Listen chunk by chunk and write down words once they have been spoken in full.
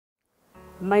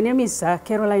My name is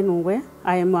Caroline Hungwe.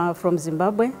 I am from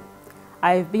Zimbabwe.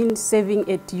 I've been serving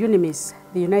at UNMISS,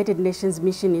 the United Nations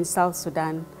mission in South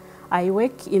Sudan. I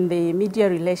work in the Media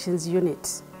Relations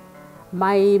Unit.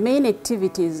 My main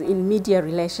activities in media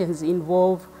relations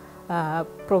involve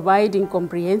providing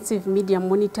comprehensive media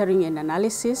monitoring and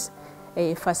analysis,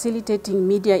 facilitating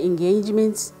media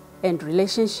engagements and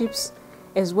relationships,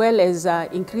 as well as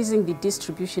increasing the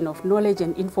distribution of knowledge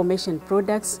and information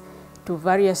products to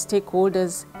various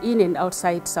stakeholders in and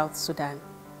outside South Sudan.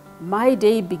 My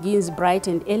day begins bright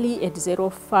and early at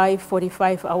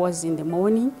 05:45 hours in the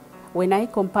morning when I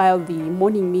compile the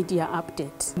morning media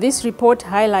update. This report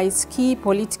highlights key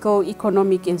political,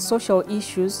 economic and social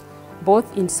issues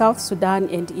both in South Sudan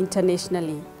and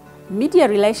internationally. Media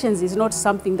relations is not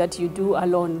something that you do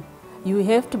alone. You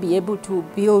have to be able to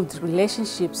build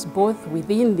relationships both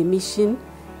within the mission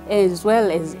as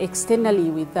well as externally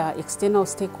with external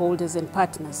stakeholders and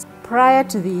partners. Prior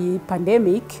to the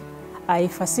pandemic, I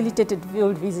facilitated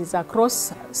field visits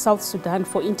across South Sudan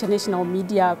for international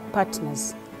media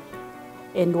partners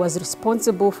and was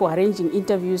responsible for arranging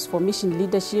interviews for mission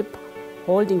leadership,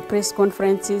 holding press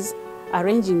conferences,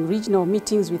 arranging regional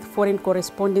meetings with foreign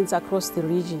correspondents across the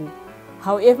region.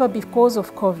 However, because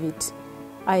of COVID,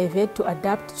 I have had to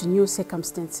adapt to new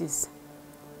circumstances,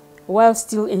 while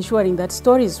still ensuring that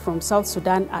stories from South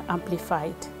Sudan are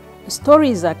amplified.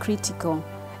 Stories are critical,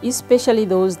 especially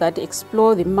those that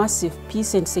explore the massive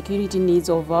peace and security needs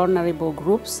of vulnerable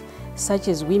groups, such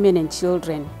as women and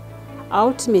children.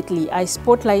 Ultimately, I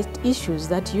spotlight issues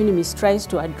that UNMISS tries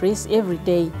to address every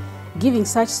day, giving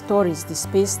such stories the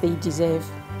space they deserve.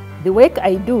 The work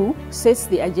I do sets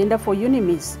the agenda for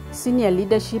UNMISS, senior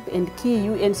leadership and key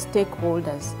UN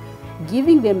stakeholders,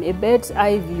 giving them a bird's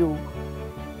eye view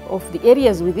of the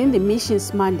areas within the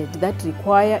mission's mandate that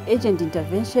require urgent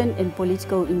intervention and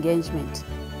political engagement.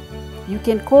 You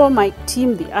can call my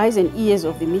team the eyes and ears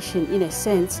of the mission in a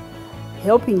sense,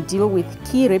 helping deal with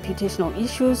key reputational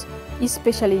issues,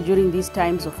 especially during these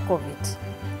times of COVID.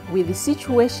 With the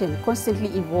situation constantly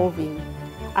evolving,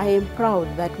 I am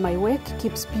proud that my work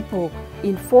keeps people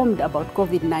informed about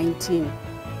COVID-19,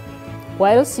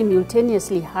 while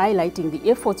simultaneously highlighting the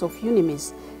efforts of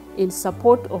UNMISS in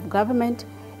support of government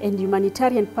and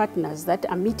humanitarian partners that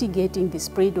are mitigating the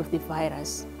spread of the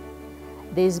virus.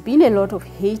 There's been a lot of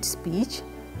hate speech,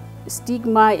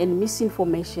 stigma and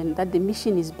misinformation that the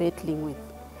mission is battling with,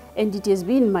 and it has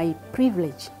been my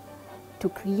privilege to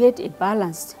create a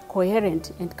balanced,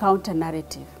 coherent and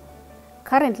counter-narrative.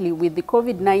 Currently, with the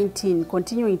COVID-19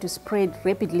 continuing to spread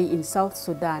rapidly in South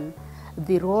Sudan,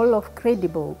 the role of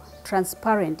credible,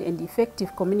 transparent and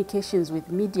effective communications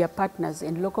with media partners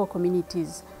and local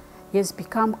communities has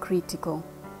become critical.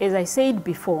 As I said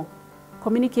before,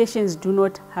 communications do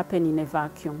not happen in a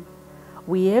vacuum.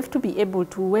 We have to be able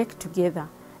to work together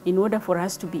in order for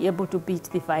us to be able to beat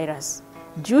the virus.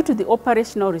 Due to the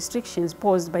operational restrictions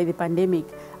posed by the pandemic,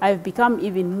 I have become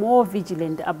even more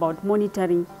vigilant about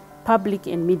monitoring public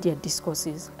and media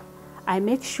discourses. I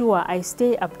make sure I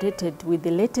stay updated with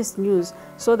the latest news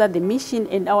so that the mission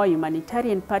and our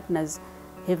humanitarian partners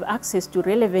have access to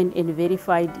relevant and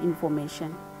verified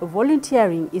information.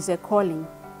 Volunteering is a calling,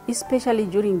 especially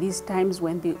during these times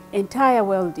when the entire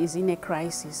world is in a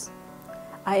crisis.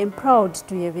 I am proud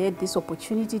to have had this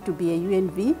opportunity to be a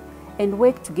UNV and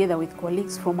work together with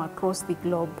colleagues from across the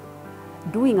globe,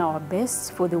 doing our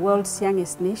best for the world's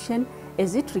youngest nation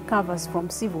as it recovers from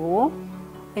civil war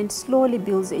and slowly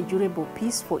builds a durable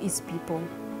peace for its people.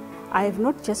 I have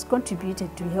not just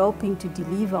contributed to helping to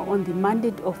deliver on the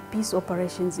mandate of peace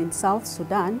operations in South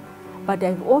Sudan, but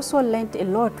I've also learned a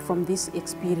lot from this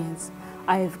experience.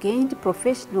 I have gained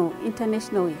professional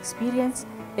international experience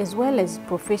as well as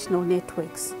professional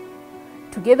networks.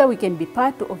 Together we can be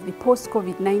part of the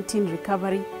post-COVID-19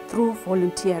 recovery through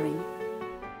volunteering.